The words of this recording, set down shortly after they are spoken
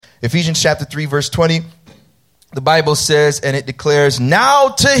Ephesians chapter 3, verse 20. The Bible says, and it declares, now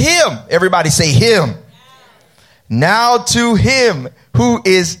to him, everybody say him. Now to him who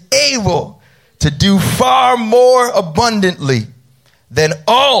is able to do far more abundantly than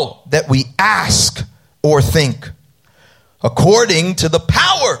all that we ask or think, according to the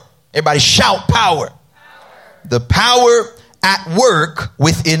power. Everybody shout power. The power at work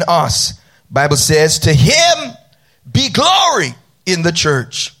within us. Bible says, to him be glory in the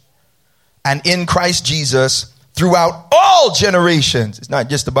church and in Christ Jesus throughout all generations. It's not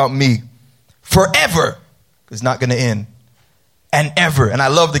just about me. Forever. It's not going to end. And ever. And I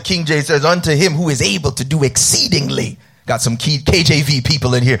love the King James says, unto him who is able to do exceedingly. Got some key KJV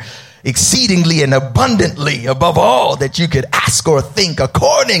people in here. Exceedingly and abundantly above all that you could ask or think,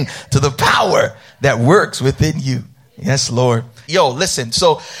 according to the power that works within you. Yes, Lord. Yo, listen.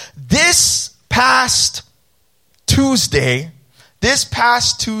 So this past Tuesday,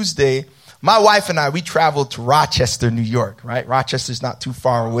 my wife and I, we traveled to Rochester, New York, right? Rochester's not too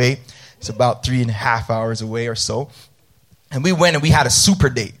far away. It's about 3.5 hours away or so. And we went and we had a super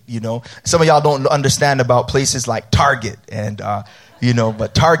date, you know. Some of y'all don't understand about places like Target and,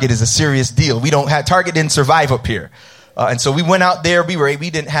 but Target is a serious deal. Target didn't survive up here. And so we went out there. We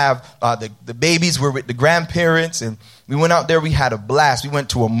didn't have the babies were with the grandparents, and we went out there. We had a blast. We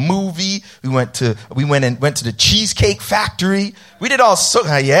went to a movie. We went to the Cheesecake Factory. We did all so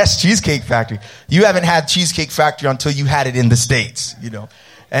yes, Cheesecake Factory. You haven't had Cheesecake Factory until you had it in the States, you know.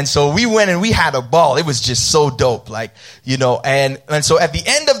 And so we went and we had a ball. It was just so dope, and so at the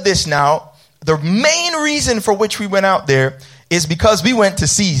end of this now, the main reason for which we went out there is because we went to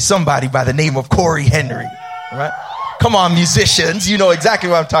see somebody by the name of Corey Henry, right? Come on, musicians. You know exactly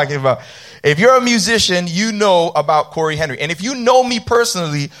what I'm talking about. If you're a musician, you know about Corey Henry. And if you know me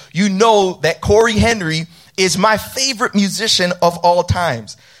personally, you know that Corey Henry is my favorite musician of all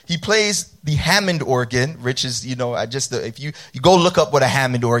times. He plays the Hammond organ, which is, if you go look up what a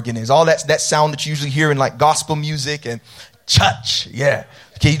Hammond organ is, all that sound that you usually hear in like gospel music and church. Yeah.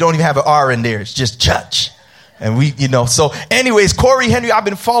 Okay, you don't even have an R in there. It's just church. And so anyways, Corey Henry, I've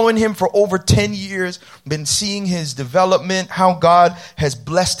been following him for over 10 years, been seeing his development, how God has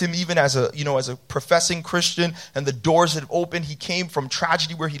blessed him even as a professing Christian, and the doors that have opened. He came from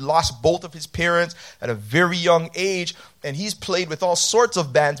tragedy where he lost both of his parents at a very young age, and he's played with all sorts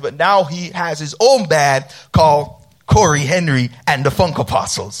of bands, but now he has his own band called Corey Henry and the Funk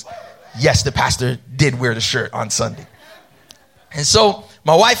Apostles. Yes, the pastor did wear the shirt on Sunday. And so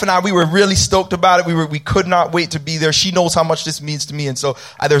my wife and I, we were really stoked about it. We could not wait to be there. She knows how much this means to me. And so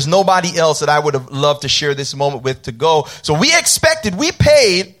there's nobody else that I would have loved to share this moment with to go. So we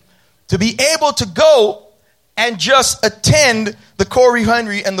paid to be able to go and just attend the Corey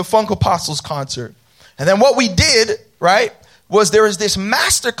Henry and the Funk Apostles concert. And then what we did, right, was there is this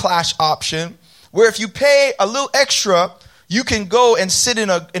masterclass option where if you pay a little extra, you can go and sit in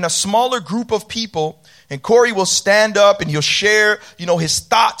a smaller group of people. And Corey will stand up and he'll share, his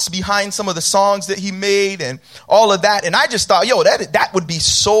thoughts behind some of the songs that he made and all of that. And I just thought, that would be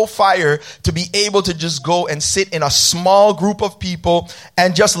so fire to be able to just go and sit in a small group of people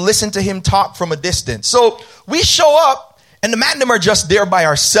and just listen to him talk from a distance. So we show up and the man and them are just there by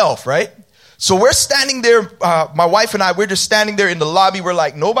ourselves, right? So we're standing there, my wife and I, we're just standing there in the lobby. We're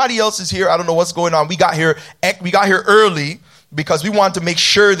like, nobody else is here. I don't know what's going on. We got here early, because we wanted to make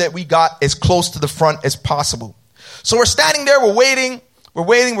sure that we got as close to the front as possible. So we're standing there, we're waiting.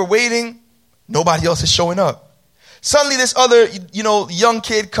 Nobody else is showing up. Suddenly this other, young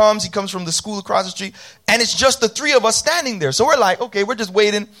kid comes. He comes from the school across the street. And it's just the three of us standing there. So we're like, okay, we're just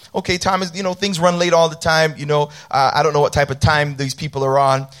waiting. Okay, time is, things run late all the time. I don't know what type of time these people are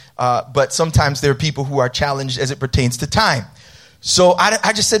on. But sometimes there are people who are challenged as it pertains to time. So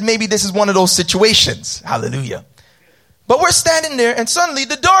I just said, maybe this is one of those situations. Hallelujah. But we're standing there and suddenly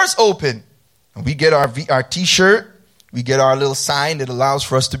the doors open and we get our t-shirt. We get our little sign that allows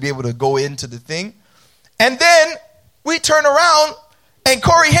for us to be able to go into the thing. And then we turn around and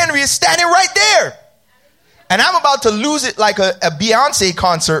Corey Henry is standing right there. And I'm about to lose it like a Beyonce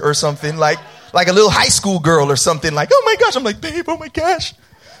concert or something, like a little high school girl or something, like, oh my gosh. I'm like, babe, oh my gosh,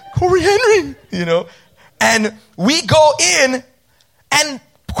 Corey Henry, And we go in and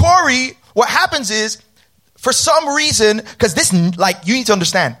Corey, what happens is, for some reason, because this, you need to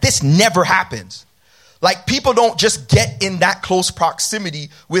understand, this never happens. Like, people don't just get in that close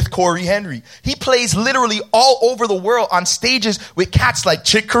proximity with Corey Henry. He plays literally all over the world on stages with cats like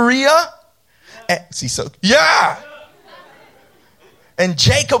Chick Corea. And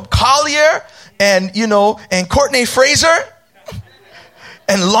Jacob Collier and Courtney Fraser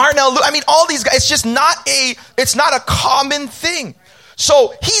and Larnell. I mean, all these guys, it's not a common thing.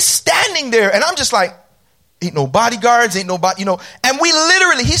 So he's standing there, and I'm just like, ain't no bodyguards, ain't nobody, and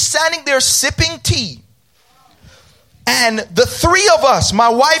he's standing there sipping tea. And the three of us, my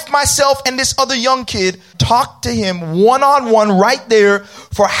wife, myself, and this other young kid, talked to him one-on-one right there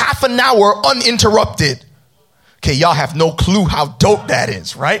for half an hour uninterrupted. Okay, y'all have no clue how dope that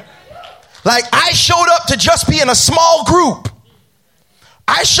is, right? Like, I showed up to just be in a small group.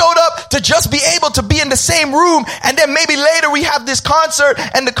 I showed up to just be able to be in the same room, and then maybe later we have this concert,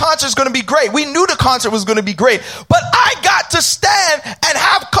 and the concert's going to be great. We knew the concert was going to be great, but I got to stand and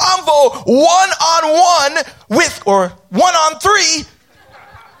have convo one-on-one with, or one-on-three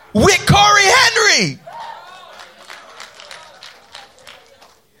with Corey Henry.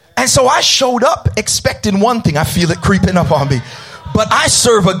 And so I showed up expecting one thing. I feel it creeping up on me. But I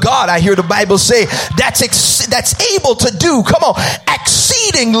serve a God, I hear the Bible say, that's able to do, come on,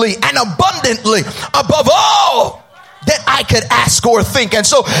 exceedingly and abundantly above all that I could ask or think. And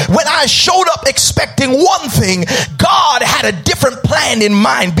so when I showed up expecting one thing, God had a different plan in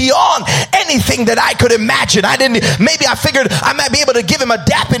mind beyond anything that I could imagine. Maybe I figured I might be able to give him a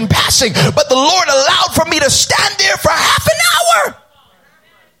dap in passing, but the Lord allowed for me to stand there for half an hour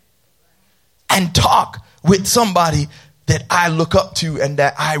and talk with somebody that I look up to and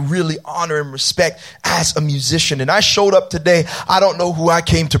that I really honor and respect as a musician. And I showed up today. I don't know who I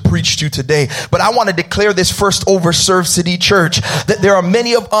came to preach to today, but I want to declare this first over Serve City Church, that there are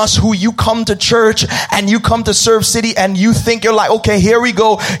many of us who you come to church and you come to Serve City and you think you're like, okay, here we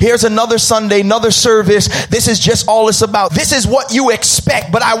go. Here's another Sunday, another service. This is just all it's about. This is what you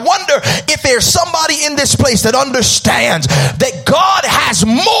expect. But I wonder if there's somebody in this place that understands that God has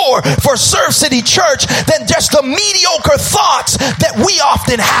more for Serve City Church than just the mediocre thoughts that we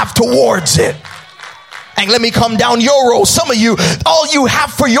often have towards it. And let me come down your road. Some of you, all you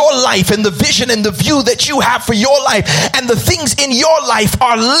have for your life and the vision and the view that you have for your life and the things in your life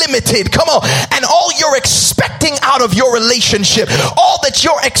are limited. Come on. And all you're expecting out of your relationship, all that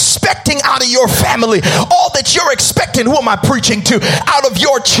you're expecting out of your family, all that you're expecting, who am I preaching to, out of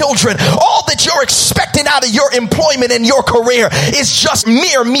your children, all that you're expecting out of your employment and your career is just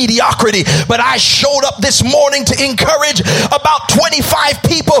mere mediocrity. But I showed up this morning to encourage about 25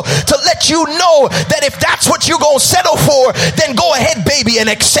 people to let you know that if that's what you're going to settle for, then go ahead, baby, and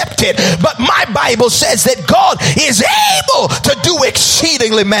accept it. But my Bible says that God is able to do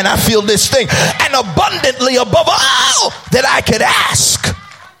exceedingly, man, I feel this thing, and abundantly above all that I could ask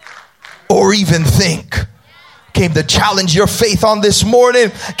or even think. Came to challenge your faith on this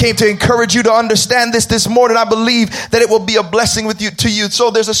morning. Came to encourage you to understand this morning. I believe that it will be a blessing to you.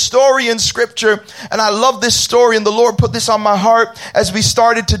 So there's a story in scripture, and I love this story, and the Lord put this on my heart as we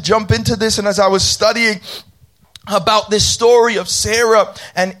started to jump into this, and as I was studying about this story of Sarah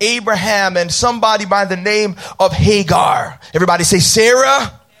and Abraham and somebody by the name of Hagar. Everybody say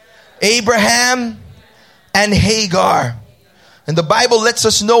Sarah, Abraham, and Hagar. And the Bible lets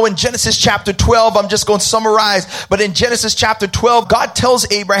us know in Genesis chapter 12, I'm just going to summarize, but in Genesis chapter 12, God tells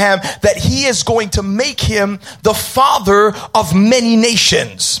Abraham that he is going to make him the father of many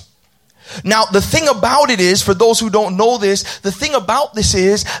nations. Now, the thing about it is, for those who don't know this, the thing about this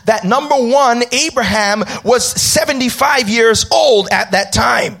is that number one, Abraham was 75 years old at that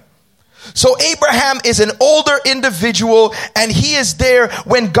time. So Abraham is an older individual, and he is there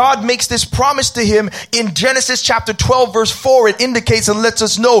when God makes this promise to him in Genesis chapter 12 verse 4. It indicates and lets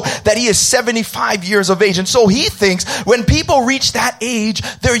us know that he is 75 years of age. And so he thinks when people reach that age,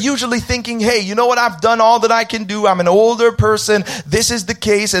 they're usually thinking, hey, you know what? I've done all that I can do. I'm an older person. This is the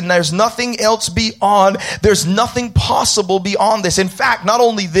case, and there's nothing else beyond. There's nothing possible beyond this. In fact, not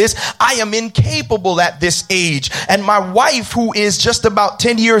only this, I am incapable at this age. And my wife, who is just about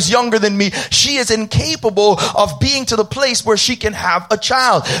 10 years younger than me, she is incapable of being to the place where she can have a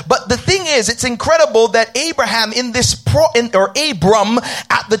child. But the thing is, it's incredible that Abraham or Abram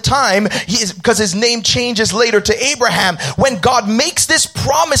at the time, because his name changes later to Abraham, when God makes this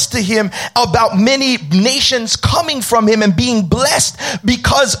promise to him about many nations coming from him and being blessed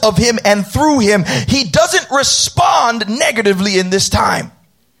because of him and through him, he doesn't respond negatively in this time.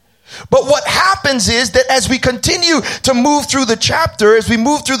 But what happens is that as we continue to move through the chapter,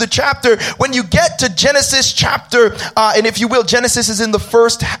 when you get to Genesis chapter, and if you will, Genesis is in the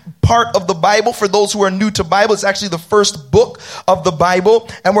first part of the Bible. For those who are new to Bible, it's actually the first book of the Bible.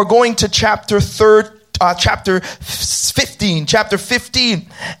 And we're going to chapter chapter 15.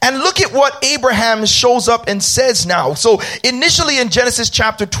 And look at what Abraham shows up and says now. So initially in Genesis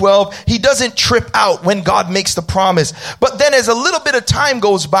chapter 12, he doesn't trip out when God makes the promise. But then as a little bit of time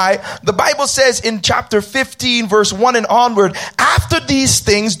goes by, the Bible says in chapter 15, verse 1 and onward, after these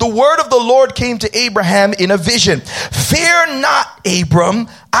things, the word of the Lord came to Abraham in a vision. Fear not, Abram,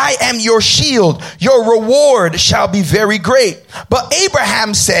 I am your shield. Your reward shall be very great. But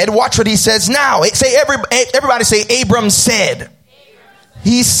Abraham said, watch what he says now. Everybody say, Abram said.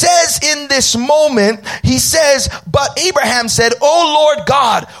 He says in this moment, he says, but Abraham said, O Lord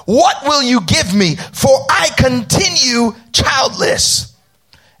God, what will you give me? For I continue childless.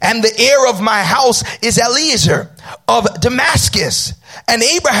 And the heir of my house is Eliezer of Damascus. And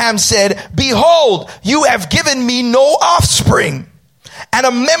Abraham said, behold, you have given me no offspring, and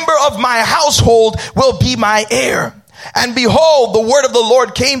a member of my household will be my heir. And behold, the word of the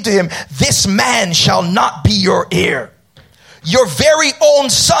Lord came to him, this man shall not be your heir. Your very own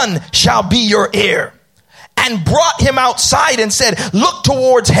son shall be your heir. And brought him outside and said, look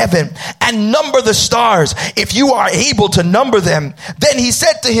towards heaven and number the stars, if you are able to number them. Then he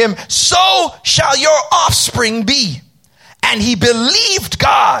said to him, so shall your offspring be. And he believed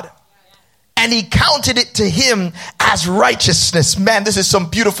God, and he counted it to him as righteousness. Man, this is some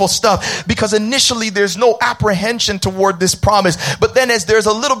beautiful stuff, because initially there's no apprehension toward this promise. But then as there's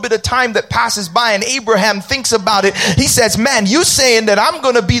a little bit of time that passes by and Abraham thinks about it, he says, man, you saying that I'm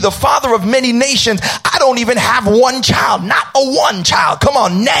going to be the father of many nations. I don't even have one child, not a one child. Come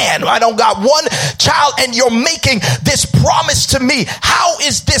on, Nan, I don't got one child, and you're making this promise to me. How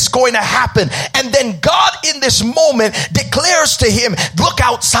is this going to happen? And then God in this moment declares to him, look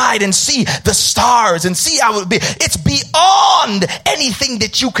outside and see the stars and see how it would be. It's beyond anything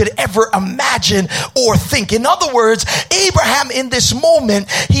that you could ever imagine or think. In other words, Abraham in this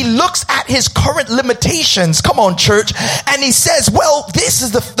moment, he looks at his current limitations. Come on, church. And he says, well, this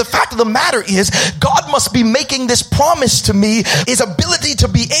is the fact of the matter is God must be making this promise to me. His ability to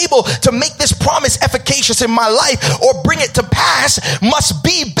be able to make this promise efficacious in my life or bring it to pass must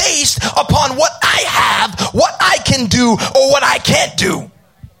be based upon what I have, what I can do, or what I can't do.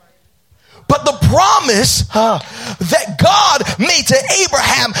 But the promise that God made to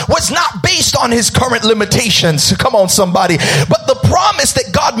Abraham was not based on his current limitations. Come on, somebody. But the promise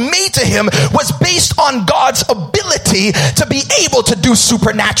that God made to him was based on God's ability to be able to do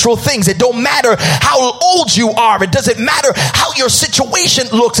supernatural things. It don't matter how old you are. It doesn't matter how your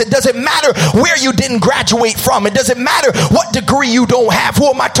situation looks. It doesn't matter where you didn't graduate from. It doesn't matter what degree you don't have. Who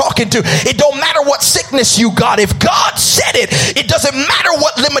am I talking to? It don't matter what sickness you got. If God said it, it doesn't matter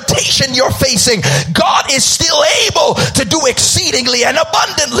what limitation you're facing. God is still able to do exceedingly and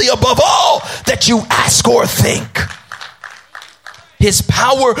abundantly above all that you ask or think. His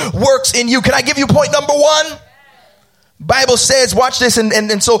power works in you. Can I give you point number one? Bible says, watch this,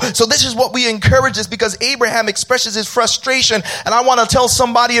 and so this is what we encourage this, because Abraham expresses his frustration, and I want to tell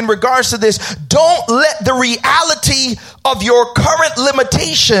somebody in regards to this, don't let the reality of your current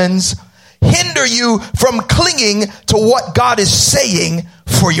limitations hinder you from clinging to what God is saying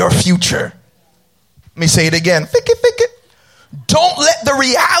for your future. Let me say it again. Don't let the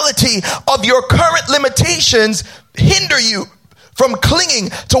reality of your current limitations hinder you from clinging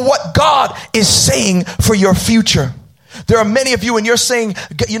to what God is saying for your future. There are many of you, and you're saying,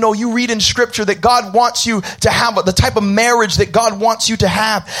 you know, you read in scripture that God wants you to have the type of marriage that God wants you to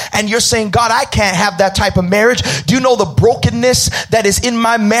have. And you're saying, God, I can't have that type of marriage. Do you know the brokenness that is in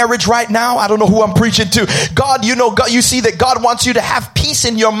my marriage right now? I don't know who I'm preaching to. God, you know, God, you see that God wants you to have peace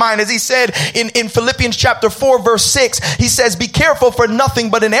in your mind. As he said in Philippians chapter 4, verse 6, he says, be careful for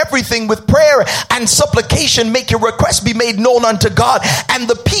nothing, but in everything with prayer and supplication, make your requests be made known unto God. And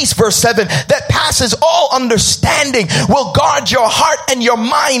the peace, verse 7, that passes all understanding will guard your heart and your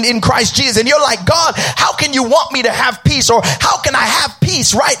mind in Christ Jesus. And you're like, God, how can you want me to have peace? Or how can I have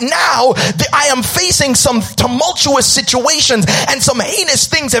peace right now that I am facing some tumultuous situations and some heinous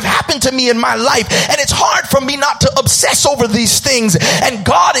things have happened to me in my life, and it's hard for me not to obsess over these things. And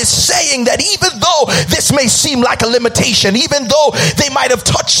God is saying that even though this may seem like a limitation, even though they might have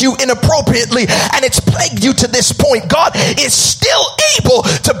touched you inappropriately and it's plagued you to this point, God is still able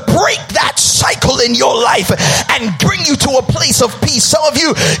to break that cycle in your life and bring you to a place of peace. Some of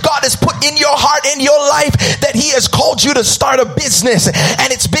you, God has put in your heart, in your life, that he has called you to start a business,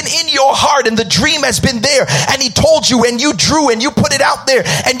 and it's been in your heart, and the dream has been there, and he told you, and you drew, and you put it out there,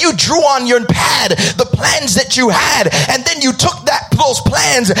 and you drew on your pad the plans that you had, and then you took those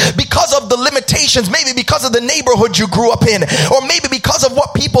plans because of the limitations, maybe because of the neighborhood you grew up in, or maybe because of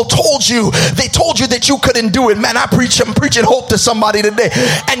what people told you, they told you that you couldn't do it. Man, I'm preaching hope to somebody today.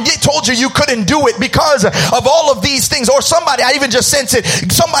 And they told you couldn't do it because of all of these things. Or somebody, I even just sense it,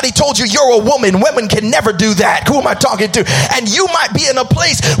 somebody told you you're a woman. Women can never do that. Who am I talking to? And you might be in a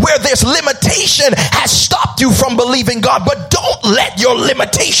place where this limitation has stopped you from believing God. But don't let your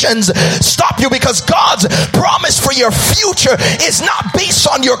limitations stop you, because God's promise for your future is not based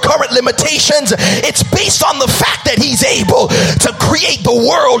on your current limitations. It's based on the fact that he's able to create the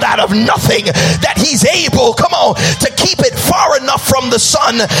world out of nothing, that he's able, come on, to keep it far enough from the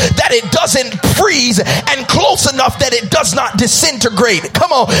sun that it doesn't freeze and close enough that it does not disintegrate.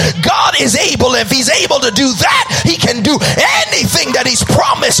 Come on, God is able. If he's able to do that, he can do anything that he's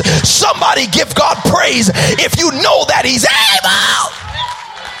promised. Somebody give God praise if you know that he's able.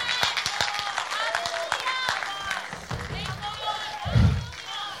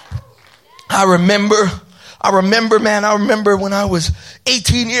 I remember when I was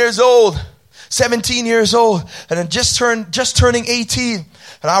 18 years old, 17 years old, and then just turning 18.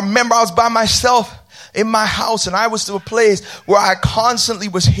 And I remember I was by myself in my house, and I was to a place where I constantly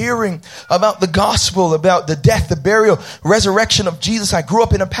was hearing about the gospel, about the death, the burial, resurrection of Jesus. I grew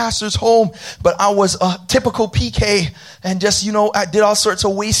up in a pastor's home, but I was a typical PK, and just, I did all sorts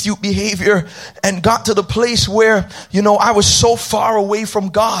of waste youth behavior, and got to the place where, I was so far away from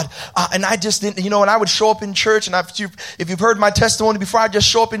God, and I just didn't, and I would show up in church, and if you've heard my testimony before, I'd just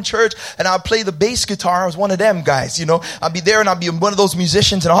show up in church, and I'd play the bass guitar. I was one of them guys, I'd be there, and I'd be one of those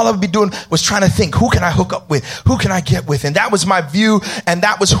musicians, and all I would be doing was trying to think, who can I hook up with? Who can I get with? And that was my view, and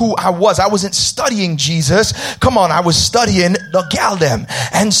that was who I was. I wasn't studying Jesus. Come on, I was studying the galdem.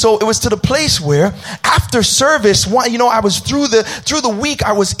 And so it was to the place where after service, I was through the week,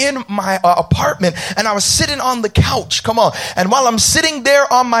 I was in my apartment, and I was sitting on the couch. Come on. And while I'm sitting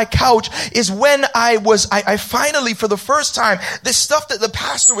there on my couch is when I finally, for the first time, this stuff that the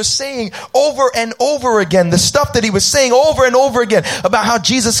pastor was saying over and over again, the stuff that he was saying over and over again about how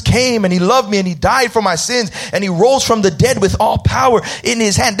Jesus came and he loved me and he died for my sins and he rose from the dead with all power in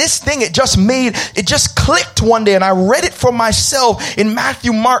his hand. This thing, it just clicked one day, and I read it for myself in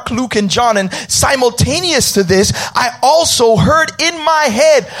Matthew, Mark, Luke, and John. And simultaneous to this, I also heard in my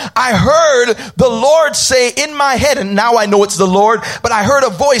head, I heard the Lord say in my head, and now I know it's the Lord, but I heard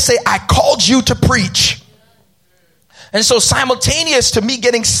a voice say, I called you to preach. And so simultaneous to me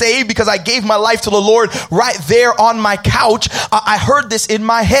getting saved, because I gave my life to the Lord right there on my couch, I heard this in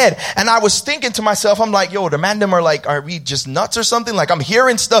my head. And I was thinking to myself, I'm like, yo, the man them are like, are we just nuts or something? Like, I'm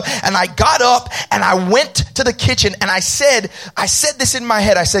hearing stuff. And I got up and I went to the kitchen, and I said this in my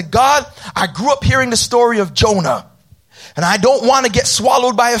head. I said, God, I grew up hearing the story of Jonah, and I don't want to get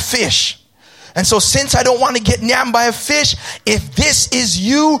swallowed by a fish. And so since I don't want to get nyammed by a fish, if this is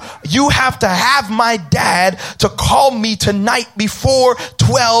you have to have my dad to call me tonight before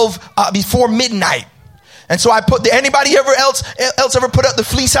midnight. And so I anybody else ever put up the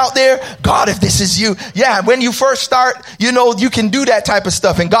fleece out there? God, if this is you. Yeah, when you first start, you can do that type of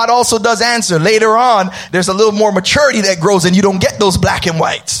stuff. And God also does answer. Later on, there's a little more maturity that grows, and you don't get those black and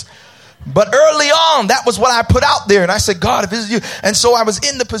whites. But early on, that was what I put out there. And I said, God, if this is you. And so I was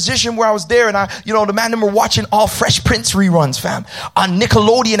in the position where I was there, and the man them were watching all Fresh Prince reruns, fam, on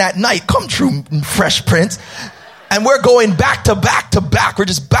Nickelodeon at night. Come true, Fresh Prince. And we're going back to back to back. We're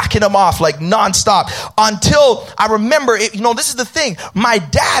just backing them off like nonstop until I remember it. This is the thing. My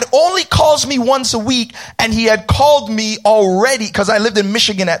dad only calls me once a week, and he had called me already because I lived in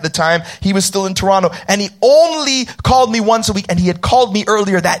Michigan at the time. He was still in Toronto, and he only called me once a week, and he had called me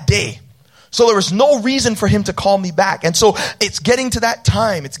earlier that day. So there was no reason for him to call me back. And so it's getting to that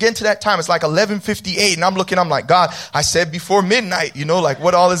time. It's like 11:58. And I'm like, God, I said before midnight, like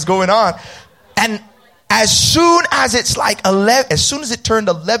what all is going on? And as soon as it turned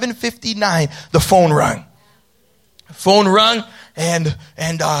 11:59, the phone rang. And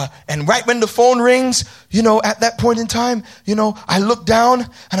right when the phone rings, at that point in time, I look down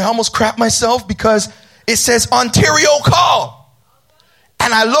and I almost crap myself because it says Ontario call.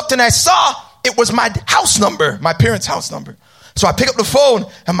 And I looked and I saw it was my house number, my parents' house number. So I pick up the phone,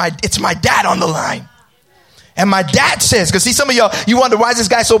 and it's my dad on the line. And my dad says, because see, some of y'all, you wonder, why is this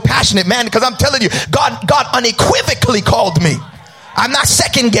guy so passionate, man? Because I'm telling you, God unequivocally called me. I'm not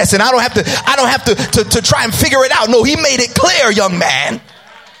second guessing. I don't have to try and figure it out. No, he made it clear, young man.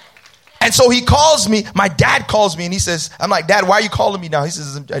 And so he calls me, my dad calls me, and he says, I'm like, Dad, why are you calling me now? He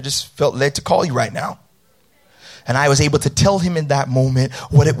says, I just felt led to call you right now. And I was able to tell him in that moment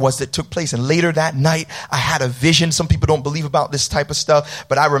what it was that took place. And later that night, I had a vision. Some people don't believe about this type of stuff,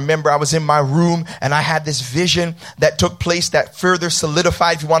 but I remember I was in my room and I had this vision that took place that further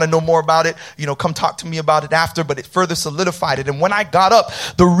solidified. If you want to know more about it, come talk to me about it after, but it further solidified it. And when I got up,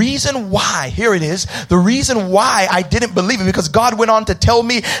 the reason why I didn't believe it, because God went on to tell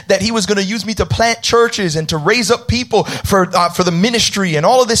me that he was going to use me to plant churches and to raise up people for the ministry and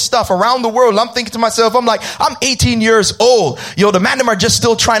all of this stuff around the world. I'm thinking to myself, I'm 18 years old. The man them are just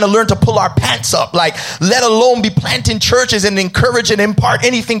still trying to learn to pull our pants up, let alone be planting churches and encourage and impart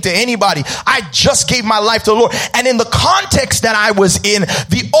anything to anybody. I just gave my life to the Lord. And in the context that I was in,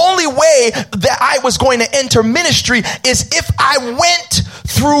 the only way that I was going to enter ministry is if I went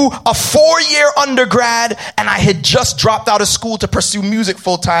through a 4-year undergrad and I had just dropped out of school to pursue music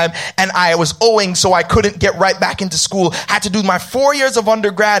full time, and I was owing, so I couldn't get right back into school. Had to do my 4 years of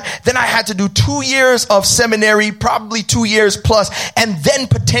undergrad, then I had to do 2 years of seminary, probably 2 years plus, and then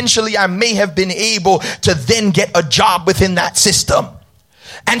potentially I may have been able to then get a job within that system.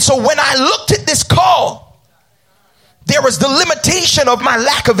 And so when I looked at this call, there was the limitation of my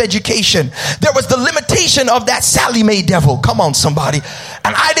lack of education. There was the limitation of that Sally Mae devil. Come on, somebody.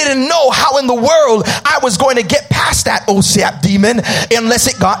 And I didn't know how in the world I was going to get past that OSAP demon unless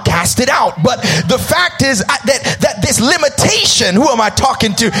it got casted out. But the fact is that this limitation, who am I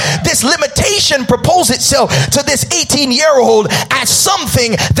talking to? This limitation proposed itself to this 18-year-old as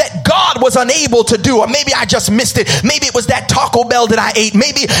something that God was unable to do. Or maybe I just missed it. Maybe it was that Taco Bell that I ate.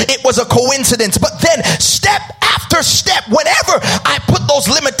 Maybe it was a coincidence. But then step after step, whenever I put those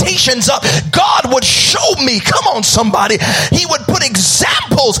limitations up, God would show me, come on somebody, he would put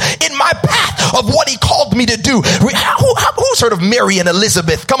examples in my path of what he called me to do. Who's heard of Mary and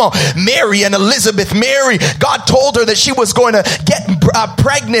Elizabeth? Come on, Mary and Elizabeth. Mary, God told her that she was going to get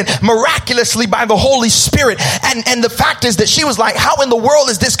pregnant miraculously by the Holy Spirit. And the fact is that she was like, how in the world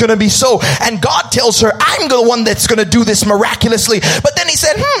is this going to be so? And God tells her, I'm the one that's going to do this miraculously. But then he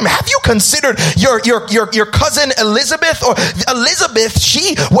said, have you considered your cousin Elizabeth? Or Elizabeth,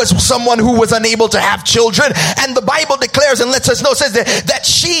 she was someone who was unable to have children, and the Bible declares and lets us know, says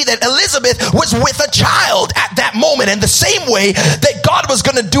that Elizabeth was with a child at that moment. And the same way that God was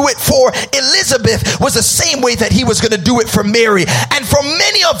going to do it for Elizabeth was the same way that he was going to do it for Mary. And for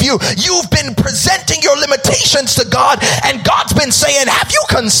many of you, you've been presenting your limitations to God, and God's been saying, have you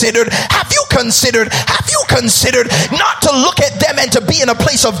considered not to look at them and to be in a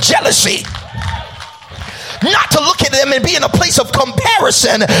place of jealousy? Not to look at them and be in a place of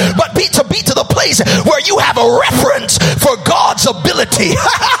comparison, but to be to the place where you have a reference for God's ability.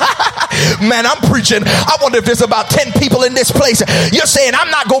 Man, I'm preaching. I wonder if there's about 10 people in this place. You're saying, I'm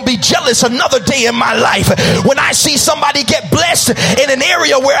not going to be jealous another day in my life. When I see somebody get blessed in an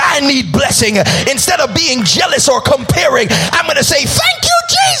area where I need blessing, instead of being jealous or comparing, I'm going to say, thank you,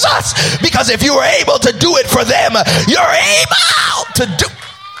 Jesus. Because if you were able to do it for them, you're able to do.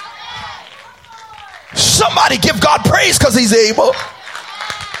 Somebody give God praise because he's able.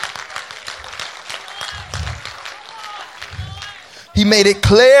 He made it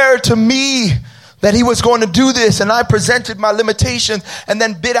clear to me that he was going to do this, and I presented my limitations, and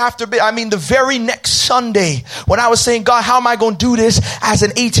then bit after bit, the very next Sunday, when I was saying, God, how am I going to do this as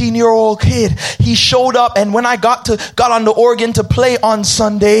an 18-year-old kid? He showed up, and when I got on the organ to play on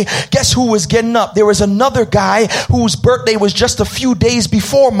Sunday, guess who was getting up? There was another guy whose birthday was just a few days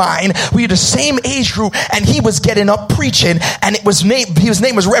before mine. We were the same age group, and he was getting up preaching, and his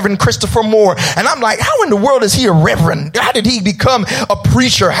name was Reverend Christopher Moore. And I'm like, how in the world is he a reverend? How did he become a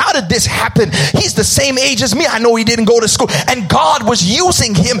preacher? How did this happen? He's the same age as me. I know he didn't go to school, and God was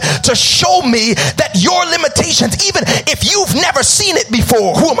using him to show me that your limitations, even if you've never seen it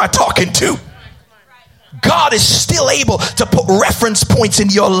before, who am I talking to? God is still able to put reference points in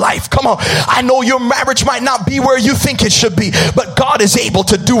your life. Come on. I know your marriage might not be where you think it should be, but God is able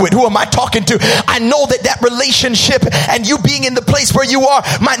to do it. Who am I talking to? I know that relationship and you being in the place where you are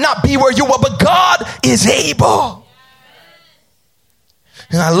might not be where you are, but God is able.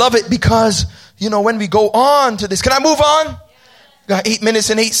 And I love it because when we go on to this, can I move on? Got 8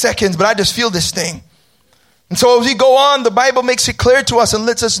 minutes and 8 seconds, but I just feel this thing. And so as we go on, the Bible makes it clear to us and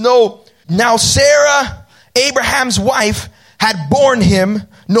lets us know, now Sarah, Abraham's wife, had borne him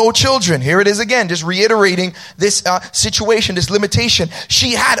no children. Here it is again, just reiterating this situation, this limitation.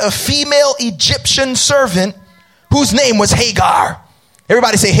 She had a female Egyptian servant whose name was Hagar.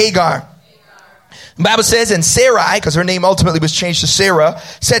 Everybody say Hagar. The Bible says, and Sarai, because her name ultimately was changed to Sarah,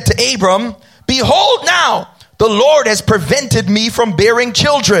 said to Abram, behold now, the Lord has prevented me from bearing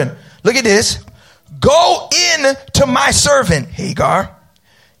children. Look at this. Go in to my servant, Hagar.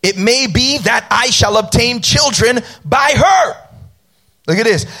 it may be that I shall obtain children by her. Look at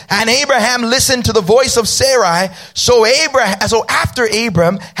this. And Abraham listened to the voice of Sarai. So after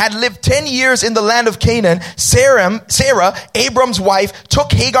Abram had lived 10 years in the land of Canaan, Sarah, Abram's wife,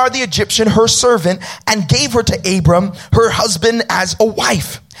 took Hagar the Egyptian, her servant, and gave her to Abram, her husband, as a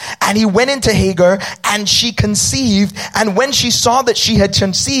wife. And he went into Hagar, and she conceived. And when she saw that she had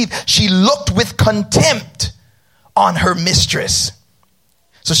conceived, she looked with contempt on her mistress.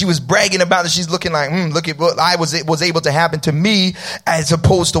 So she was bragging about it. She's looking like, look at what I was able to happen to me, as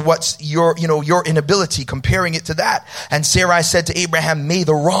opposed to what's your inability, comparing it to that. And Sarai said to Abraham, may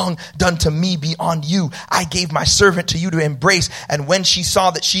the wrong done to me be on you. I gave my servant to you to embrace. And when she saw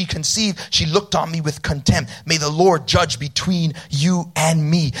that she conceived, she looked on me with contempt. May the Lord judge between you and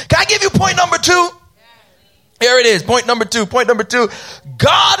me. Can I give you point number 2? Here it is. Point number 2. Point number 2.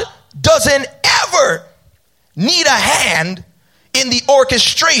 God doesn't ever need a hand in the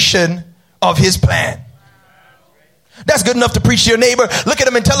orchestration of his plan. That's good enough to preach to your neighbor. Look at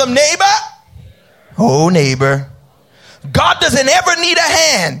him and tell him, neighbor. Oh, neighbor. God doesn't ever need a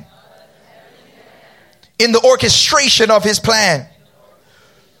hand in the orchestration of his plan.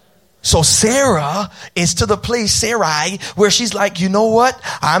 So Sarah is to the place, Sarai, where she's like, you know what?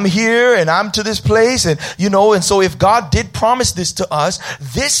 I'm here and I'm to this place. And so if God did promise this to us,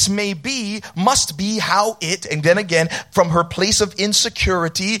 this must be how it, and then again, from her place of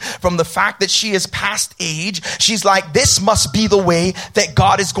insecurity, from the fact that she is past age, she's like, this must be the way that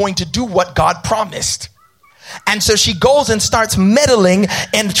God is going to do what God promised. And so she goes and starts meddling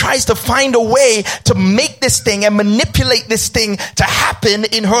and tries to find a way to make this thing and manipulate this thing to happen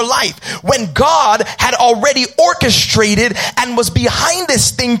in her life, when God had already orchestrated and was behind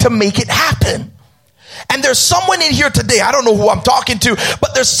this thing to make it happen. And there's someone in here today, I don't know who I'm talking to,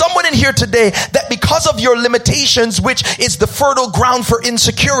 but there's someone in here today that because of your limitations, which is the fertile ground for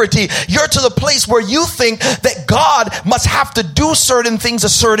insecurity, you're to the place where you think that God must have to do certain things a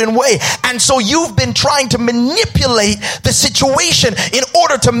certain way. And so you've been trying to manipulate the situation in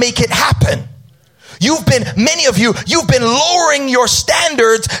order to make it happen. Many of you, you've been lowering your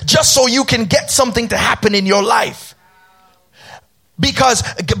standards just so you can get something to happen in your life.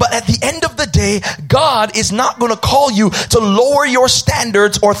 But at the end of the day, God is not going to call you to lower your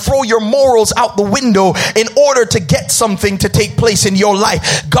standards or throw your morals out the window in order to get something to take place in your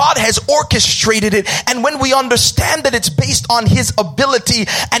life. God has orchestrated it. And when we understand that it's based on his ability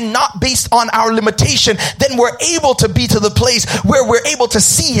and not based on our limitation, then we're able to be to the place where we're able to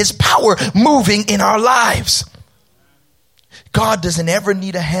see his power moving in our lives. God doesn't ever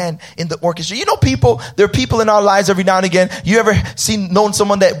need a hand in the orchestra. There are people in our lives every now and again. You ever known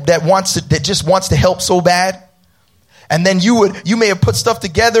someone that just wants to help so bad? And then you may have put stuff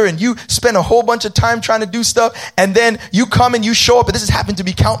together and you spend a whole bunch of time trying to do stuff. And then you come and you show up. And this has happened to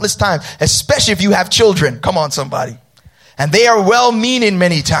me countless times, especially if you have children. Come on, somebody. And they are well-meaning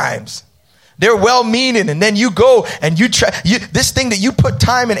many times. They're well-meaning. And then you go and you try this thing that you put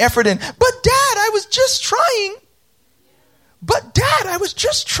time and effort in. But Dad, I was just trying. But Dad, I was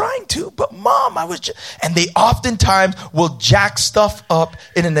just trying to. But Mom, and they oftentimes will jack stuff up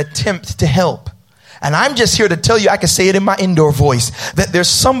in an attempt to help. And I'm just here to tell you, I can say it in my indoor voice, that there's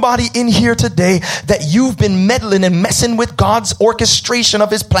somebody in here today that you've been meddling and messing with God's orchestration of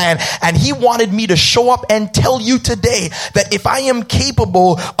his plan. And he wanted me to show up and tell you today that if I am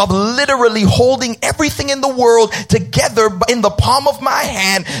capable of literally holding everything in the world together in the palm of my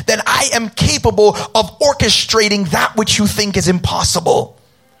hand, then I am capable of orchestrating that which you think is impossible.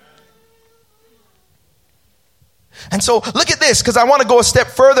 And so look at this, because I want to go a step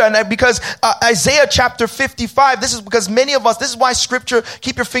further, and because Isaiah chapter 55, this is because many of us, this is why scripture,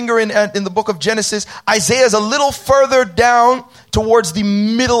 keep your finger in the book of Genesis. Isaiah is a little further down towards the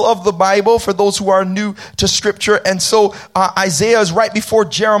middle of the Bible for those who are new to scripture. And so Isaiah is right before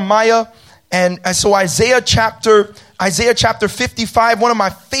Jeremiah. And so Isaiah chapter 55, one of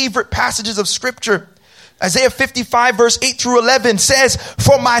my favorite passages of scripture. Isaiah 55 verse 8 through 11 says,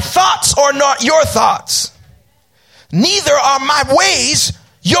 "For my thoughts are not your thoughts, neither are my ways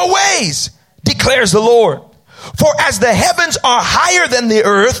your ways, declares the Lord. For as the heavens are higher than the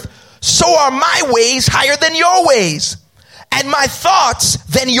earth, so are my ways higher than your ways, and my thoughts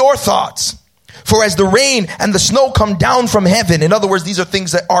than your thoughts. For as the rain and the snow come down from heaven," in other words, these are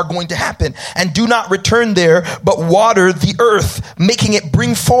things that are going to happen, "and do not return there, but water the earth, making it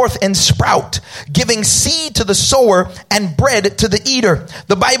bring forth and sprout, giving seed to the sower and bread to the eater."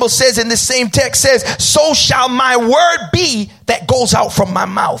 The Bible says in this same text says, "So shall my word be that goes out from my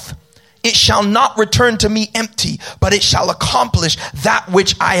mouth. it shall not return to me empty, but it shall accomplish that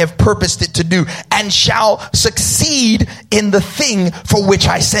which I have purposed it to do, and shall succeed in the thing for which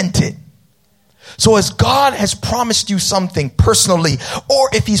I sent it. So as God has promised you something personally, or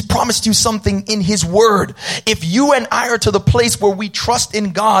if he's promised you something in his word, if you and I are to the place where we trust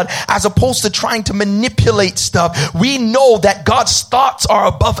in God as opposed to trying to manipulate stuff, we know that God's thoughts are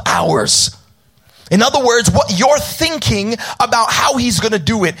above ours. In other words, what you're thinking about how he's going to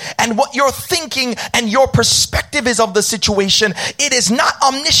do it, and what you're thinking and your perspective is of the situation, it is not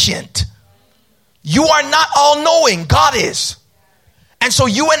omniscient. You are not all-knowing. God is. And so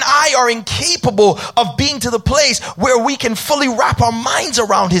you and I are incapable of being to the place where we can fully wrap our minds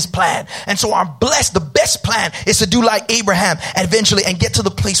around his plan. And so the best plan is to do like Abraham eventually and get to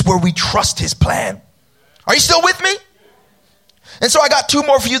the place where we trust his plan. Are you still with me? And so I got two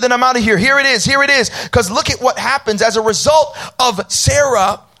more for you, then I'm out of here. Here it is. Because look at what happens as a result of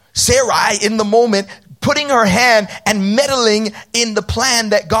Sarai in the moment, putting her hand and meddling in the plan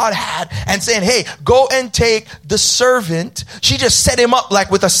that God had and saying, hey, go and take the servant. She just set him up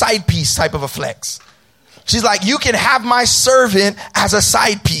like with a side piece type of a flex. She's like, you can have my servant as a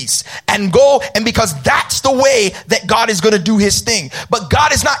side piece and go. And because that's the way that God is going to do his thing. But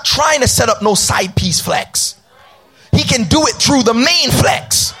God is not trying to set up no side piece flex. He can do it through the main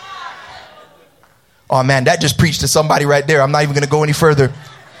flex. Oh man, that just preached to somebody right there. I'm not even going to go any further.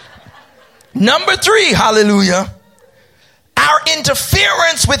 Number 3, hallelujah. Our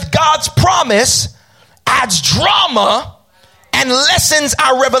interference with God's promise adds drama and lessens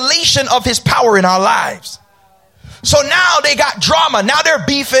our revelation of his power in our lives. So now they got drama. Now they're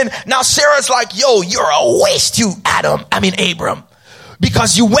beefing. Now Sarah's like, yo, you're a waste, Abram.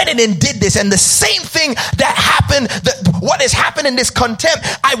 Because you went in and did this, and the same thing that happened, what has happened in this contempt,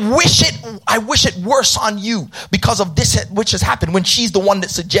 I wish it worse on you because of this which has happened when she's the one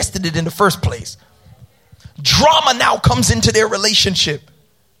that suggested it in the first place. Drama now comes into their relationship.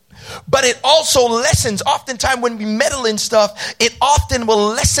 But it also lessens, oftentimes when we meddle in stuff, it often will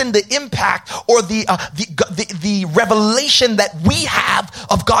lessen the impact or the revelation that we have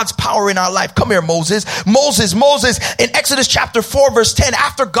of God's power in our life. Come here, Moses. Moses, in Exodus chapter 4, verse 10,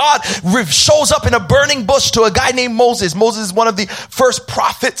 after God shows up in a burning bush to a guy named Moses. Moses is one of the first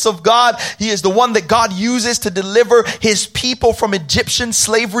prophets of God. He is the one that God uses to deliver his people from Egyptian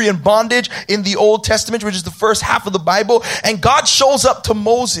slavery and bondage in the Old Testament, which is the first half of the Bible. And God shows up to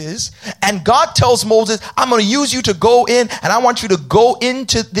Moses, and God tells Moses, I'm going to use you to go in, and I want you to go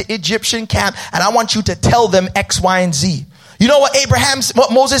into the Egyptian camp, and I want you to tell them X, Y, and Z. You know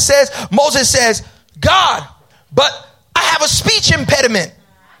what Moses says? Moses says, God, but I have a speech impediment.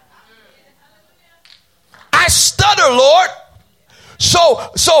 I stutter, Lord.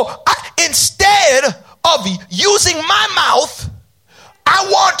 So instead of using my mouth, I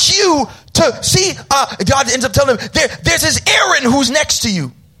want you to see, God ends up telling him, there's this Aaron who's next to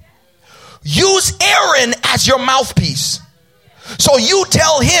you. Use Aaron as your mouthpiece. So you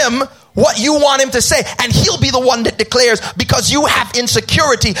tell him what you want him to say, and he'll be the one that declares, because you have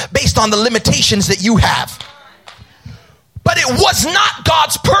insecurity based on the limitations that you have. But it was not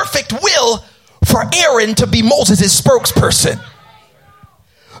God's perfect will for Aaron to be Moses' spokesperson.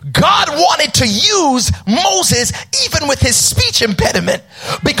 God wanted to use Moses even with his speech impediment,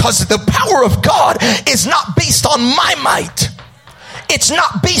 because the power of God is not based on my might. It's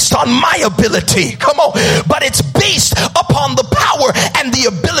not based on my ability. Come on. But it's based upon the power and the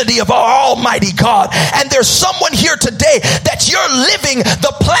ability of our Almighty God. And there's someone here today that you're living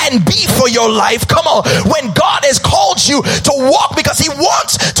the plan B for your life. Come on. When God has called you to walk, because he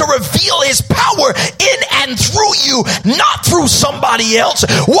wants to reveal his power in and through you, not through somebody else.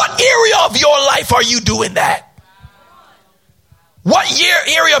 What area of your life are you doing that? What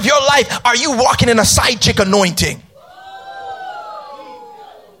area of your life are you walking in a side chick anointing?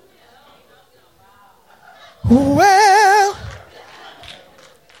 Well,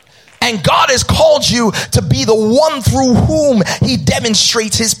 and God has called you to be the one through whom he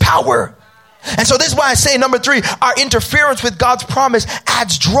demonstrates his power. And so this is why I say, number 3, our interference with God's promise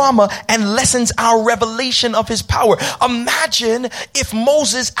adds drama and lessens our revelation of his power. Imagine if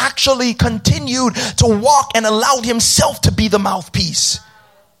Moses actually continued to walk and allowed himself to be the mouthpiece.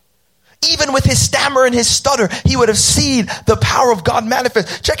 Even with his stammer and his stutter, he would have seen the power of God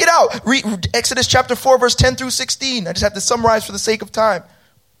manifest. Check it out. Read Exodus chapter 4, verse 10 through 16. I just have to summarize for the sake of time.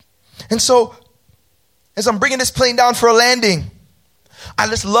 And so, as I'm bringing this plane down for a landing, I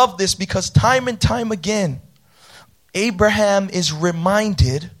just love this, because time and time again, Abraham is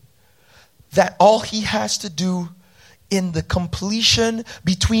reminded that all he has to do in the completion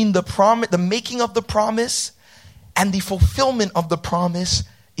between the promise, the making of the promise, and the fulfillment of the promise,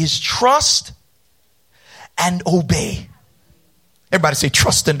 is trust and obey. Everybody say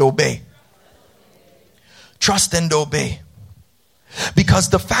trust and obey. Trust and obey. Because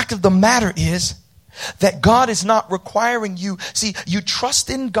the fact of the matter is that God is not requiring you. See, you trust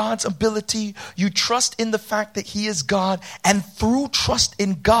in God's ability. You trust in the fact that he is God. And through trust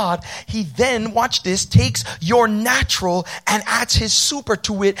in God, he then, watch this, takes your natural and adds his super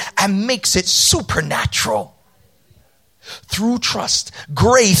to it and makes it supernatural. Through trust,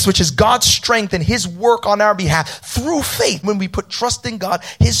 grace, which is God's strength and his work on our behalf, through faith, when we put trust in God,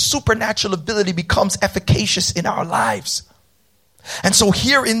 his supernatural ability becomes efficacious in our lives. And so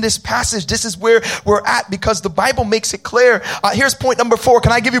here in this passage, this is where we're at, because the Bible makes it clear. Here's point number 4.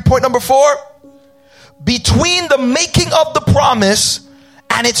 Can I give you point number 4? Between the making of the promise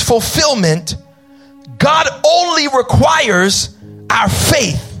and its fulfillment, God only requires our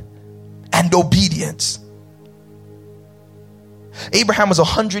faith and obedience. Abraham was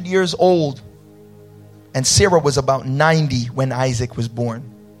 100 years old and Sarah was about 90 when Isaac was born.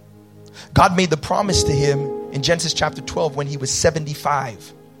 God made the promise to him in Genesis chapter 12 when he was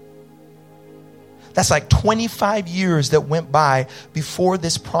 75. That's like 25 years that went by before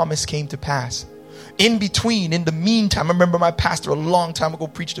this promise came to pass. In between, in the meantime, I remember my pastor a long time ago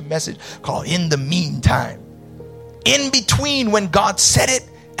preached a message called In the Meantime. In between when God said it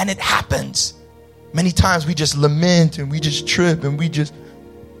and it happens. Many times we just lament and we just trip and we just,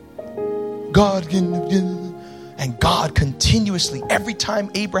 God can, and God continuously, every time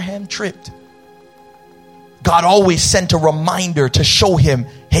Abraham tripped, God always sent a reminder to show him,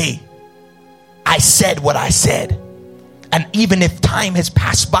 hey, I said what I said. And even if time has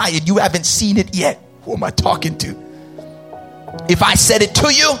passed by and you haven't seen it yet, who am I talking to? If I said it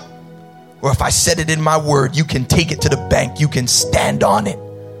to you, or if I said it in my word, you can take it to the bank. You can stand on it.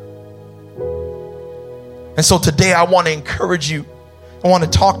 And so today I want to encourage you. I want to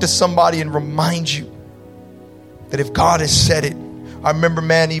talk to somebody and remind you that if God has said it, I remember,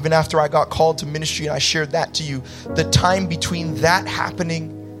 man, even after I got called to ministry and I shared that to you, the time between that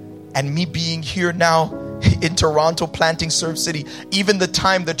happening and me being here now in Toronto planting Serve City, even the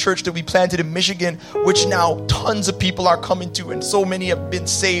time the church that we planted in Michigan, which now tons of people are coming to and so many have been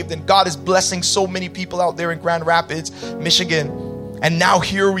saved and God is blessing so many people out there in Grand Rapids, Michigan. And now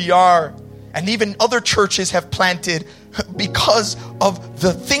here we are. And even other churches have planted because of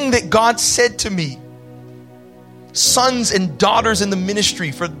the thing that God said to me. Sons and daughters in the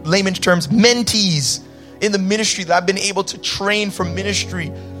ministry, for layman's terms, mentees in the ministry that I've been able to train for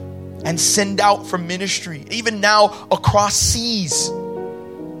ministry and send out for ministry. Even now across seas.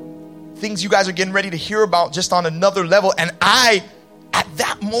 Things you guys are getting ready to hear about just on another level. And I, at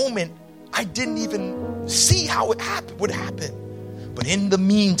that moment, I didn't even see how it would happen. But in the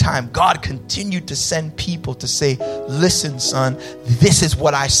meantime, God continued to send people to say, listen, son, this is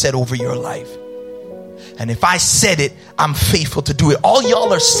what I said over your life. And if I said it, I'm faithful to do it. All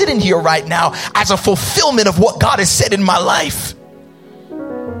y'all are sitting here right now as a fulfillment of what God has said in my life.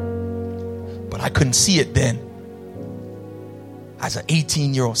 But I couldn't see it then. As an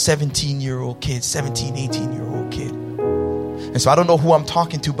 18-year-old, 17-year-old kid, 17, 18-year-old kid. And so I don't know who I'm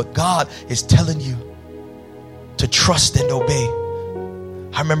talking to, but God is telling you to trust and obey.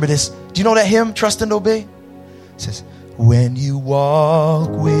 I remember this. Do you know that hymn, Trust and Obey? It says, when you walk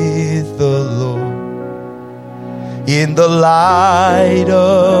with the Lord in the light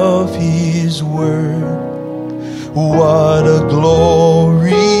of his word, what a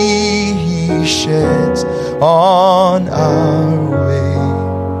glory he sheds on our way.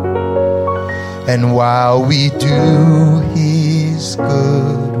 And while we do his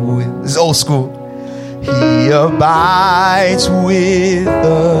good will, this is old school, he abides with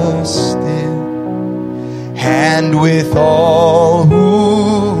us still, and with all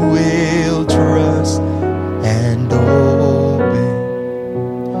who will trust and obey.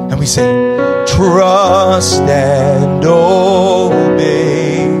 And we say, trust and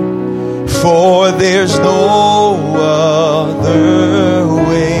obey, for there's no other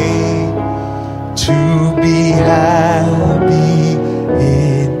way to be happy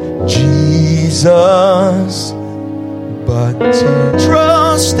in Jesus but to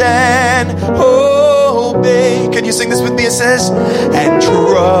trust and obey. Can you sing this with me? It says, and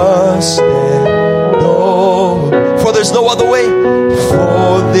trust and obey, for there's no other way,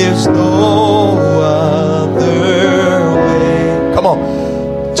 for there's no other way. Come on.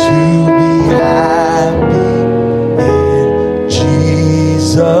 To be happy in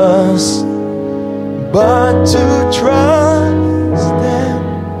Jesus, but to trust and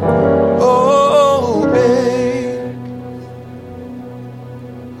obey.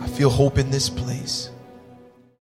 I feel hope in this place.